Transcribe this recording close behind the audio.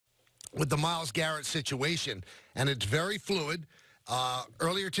with the Myles Garrett situation, and it's very fluid.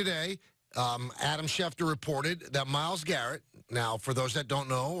 Earlier today, Adam Schefter reported that Myles Garrett, now for those that don't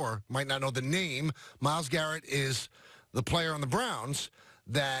know or might not know the name, Myles Garrett is the player on the Browns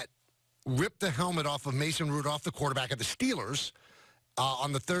that ripped the helmet off of Mason Rudolph, the quarterback of the Steelers,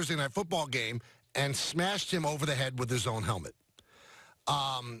 on the Thursday Night Football game and smashed him over the head with his own helmet.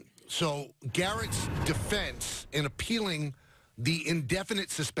 So Garrett's defense in appealing the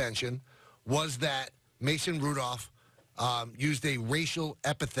indefinite suspension was that Mason Rudolph used a racial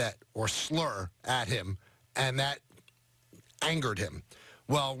epithet or slur at him, and that angered him.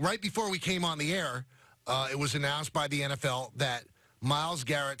 Well, right before we came on the air, it was announced by the NFL that Myles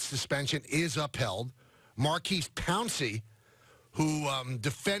Garrett's suspension is upheld. Maurkice Pouncey, who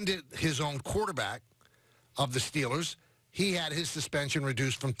defended his own quarterback of the Steelers, he had his suspension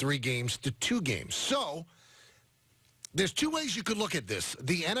reduced from 3 games to 2 games. So there's 2 ways you could look at this.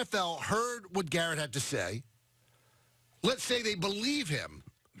 The NFL heard what Garrett had to say. Let's say they believe him.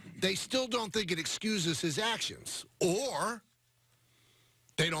 They still don't think it excuses his actions. Or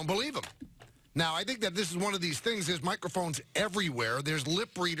they don't believe him. Now, I think that this is one of these things. There's microphones everywhere. There's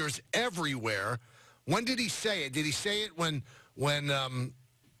lip readers everywhere. When did he say it? Did he say it when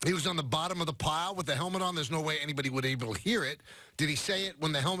he was on the bottom of the pile with the helmet on? There's no way anybody would be able to hear it. Did he say it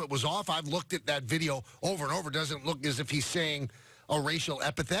when the helmet was off? I've looked at that video over and over. It doesn't look as if he's saying a racial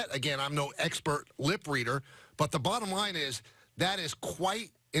epithet. Again, I'm no expert lip reader. But the bottom line is that is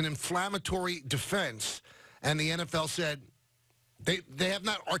quite an inflammatory defense. And the NFL said they have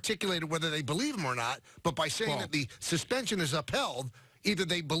not articulated whether they believe him or not. But by saying that the suspension is upheld, either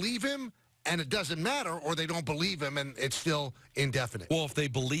they believe him and it doesn't matter, or they don't believe him and it's still indefinite. Well, if they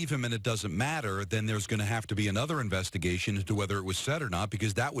believe him and it doesn't matter, then there's going to have to be another investigation into whether it was said or not,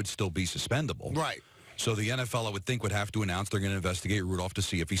 because that would still be suspendable. Right. So the NFL, I would think, would have to announce they're going to investigate Rudolph to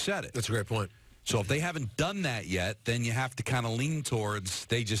see if he said it. That's a great point. So if they haven't done that yet, then you have to kind of lean towards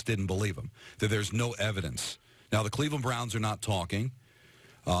they just didn't believe him, that there's no evidence. Now, the Cleveland Browns are not talking.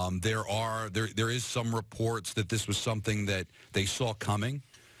 There is some reports that this was something that they saw coming,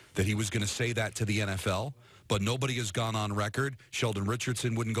 that he was going to say that to the NFL, but nobody has gone on record. Sheldon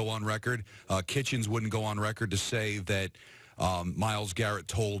Richardson wouldn't go on record. Kitchens wouldn't go on record to say that Myles Garrett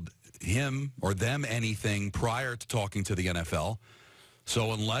told him or them anything prior to talking to the NFL.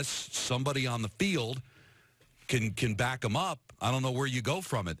 So unless somebody on the field can back him up, I don't know where you go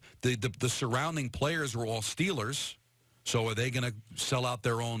from it. The surrounding players were all Steelers, so are they going to sell out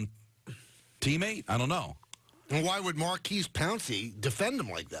their own teammate? I don't know. And why would Maurkice Pouncey defend him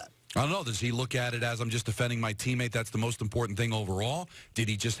like that? I don't know. Does he look at it as I'm just defending my teammate? That's the most important thing overall. Did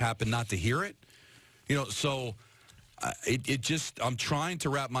he just happen not to hear it? You know, so I'm trying to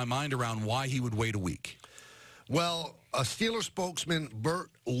wrap my mind around why he would wait a week. Well, a Steelers spokesman, Bert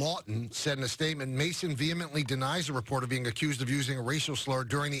Lawton, said in a statement, Mason vehemently denies the report of being accused of using a racial slur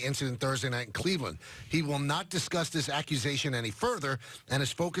during the incident Thursday night in Cleveland. He will not discuss this accusation any further, and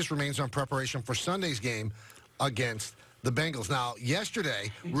his focus remains on preparation for Sunday's game against the Bengals. Now,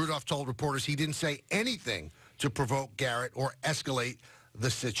 yesterday, Rudolph told reporters he didn't say anything to provoke Garrett or escalate the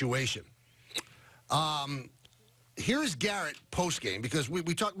situation. Here's Garrett postgame, because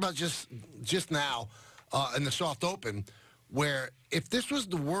we talked about just now in the soft open, where if this was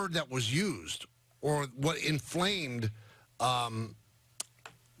the word that was used or what inflamed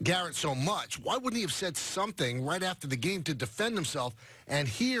Garrett so much, why wouldn't he have said something right after the game to defend himself? And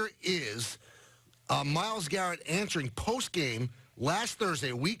here is Myles Garrett answering post-game last Thursday,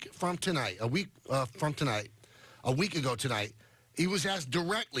 a week ago tonight. He was asked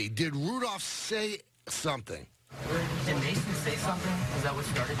directly, did Rudolph say something? Did Mason say something? Is that what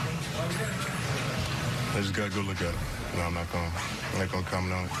started things? I just got to go look at it. No, I'm not going to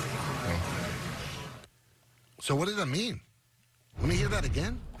comment on it. No. So what did that mean? Let me hear that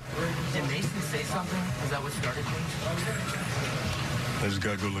again. Did Mason say something? Is that what started things? I just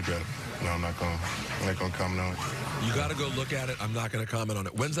got to go look at it. No, I'm not going to comment on it. You got to go look at it. I'm not going to comment on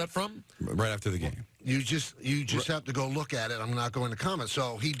it. When's that from? Right after the game. You just have to go look at it. I'm not going to comment.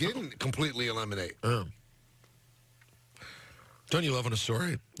 So he didn't completely eliminate. Don't you love on a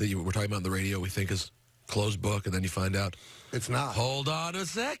story that we're talking about on the radio we think is closed book, and then you find out it's not? Hold on a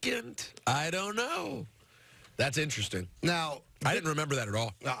second. I don't know. That's interesting. Now, I didn't remember that at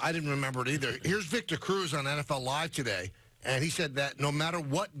all. I didn't remember it either. Here's Victor Cruz on NFL Live today, and he said that no matter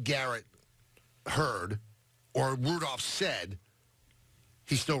what Garrett heard or Rudolph said,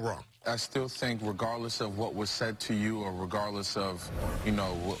 he's still wrong. I still think regardless of what was said to you or regardless of, you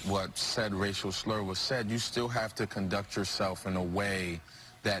know, what said racial slur was said, you still have to conduct yourself in a way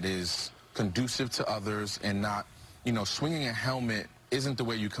that is conducive to others and not, you know, swinging a helmet isn't the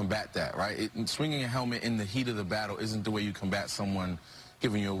way you combat that, right? Swinging a helmet in the heat of the battle isn't the way you combat someone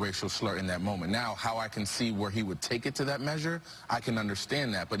giving you a racial slur in that moment. Now, how I can see where he would take it to that measure, I can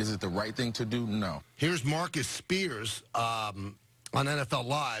understand that. But is it the right thing to do? No. Here's Marcus Spears on NFL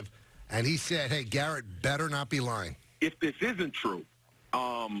Live, and he said, hey, Garrett better not be lying. If this isn't true,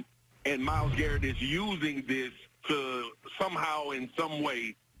 and Myles Garrett is using this to somehow in some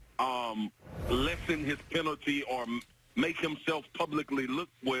way lessen his penalty or make himself publicly look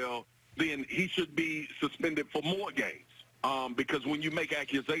well, then he should be suspended for more games. Because when you make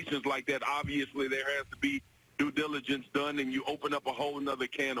accusations like that, obviously there has to be due diligence done, and you open up a whole nother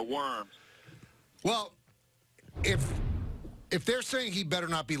can of worms. Well, if they're saying he better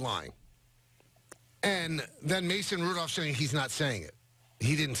not be lying, and then Mason Rudolph saying he's not saying it,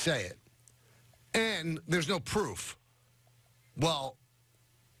 he didn't say it, and there's no proof, well,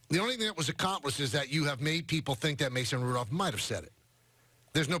 the only thing that was accomplished is that you have made people think that Mason Rudolph might have said it.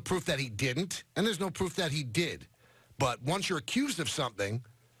 There's no proof that he didn't, and there's no proof that he did. But once you're accused of something,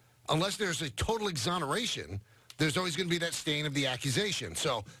 unless there's a total exoneration, there's always going to be that stain of the accusation.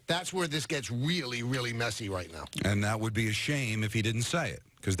 So that's where this gets really, really messy right now. And that would be a shame if he didn't say it,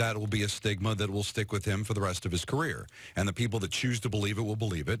 because that will be a stigma that will stick with him for the rest of his career. And the people that choose to believe it will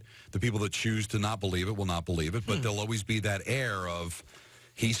believe it. The people that choose to not believe it will not believe it. But there'll always be that air of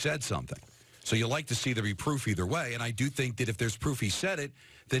he said something. So you like to see there be proof either way. And I do think that if there's proof he said it,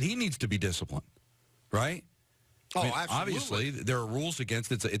 then he needs to be disciplined, right? Oh, I mean, absolutely. Obviously, there are rules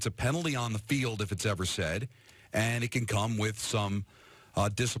against it. It's a penalty on the field if it's ever said, and it can come with some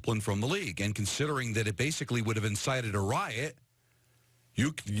discipline from the league. And considering that it basically would have incited a riot,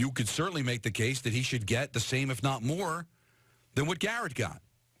 you could certainly make the case that he should get the same, if not more, than what Garrett got.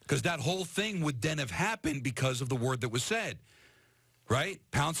 Because that whole thing would then have happened because of the word that was said. Right?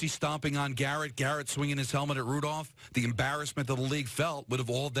 Pouncey stomping on Garrett, Garrett swinging his helmet at Rudolph. The embarrassment that the league felt would have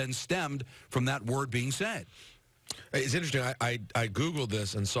all then stemmed from that word being said. It's interesting. I Googled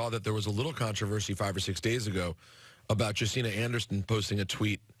this and saw that there was a little controversy 5 or 6 days ago about Josina Anderson posting a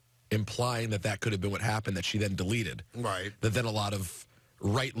tweet implying that that could have been what happened, that she then deleted. Right. That then a lot of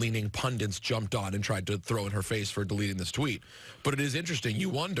right-leaning pundits jumped on and tried to throw in her face for deleting this tweet. But it is interesting. You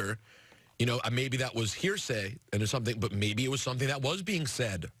wonder, you know, maybe that was hearsay and something, but maybe it was something that was being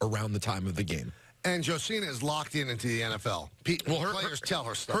said around the time of the game. And Josina is locked into the NFL. Players tell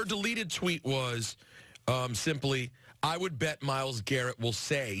her stuff. Her deleted tweet was simply, I would bet Myles Garrett will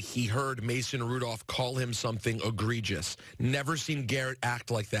say he heard Mason Rudolph call him something egregious. Never seen Garrett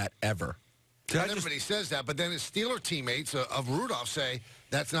act like that ever. Everybody says that, but then his Steeler teammates of Rudolph say,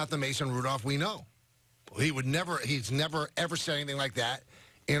 that's not the Mason Rudolph we know. He's never, ever said anything like that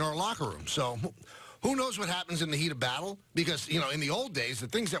in our locker room. So who knows what happens in the heat of battle? Because, you know, in the old days, the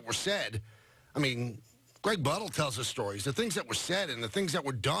things that were said, I mean, Greg Buttle tells us stories. The things that were said and the things that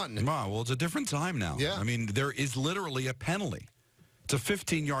were done. Wow, well, it's a different time now. Yeah. I mean, there is literally a penalty. It's a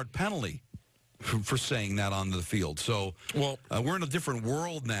 15-yard penalty for saying that on the field. So well, we're in a different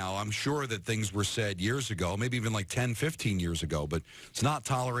world now. I'm sure that things were said years ago, maybe even like 10, 15 years ago, but it's not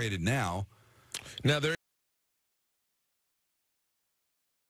tolerated now. Now, there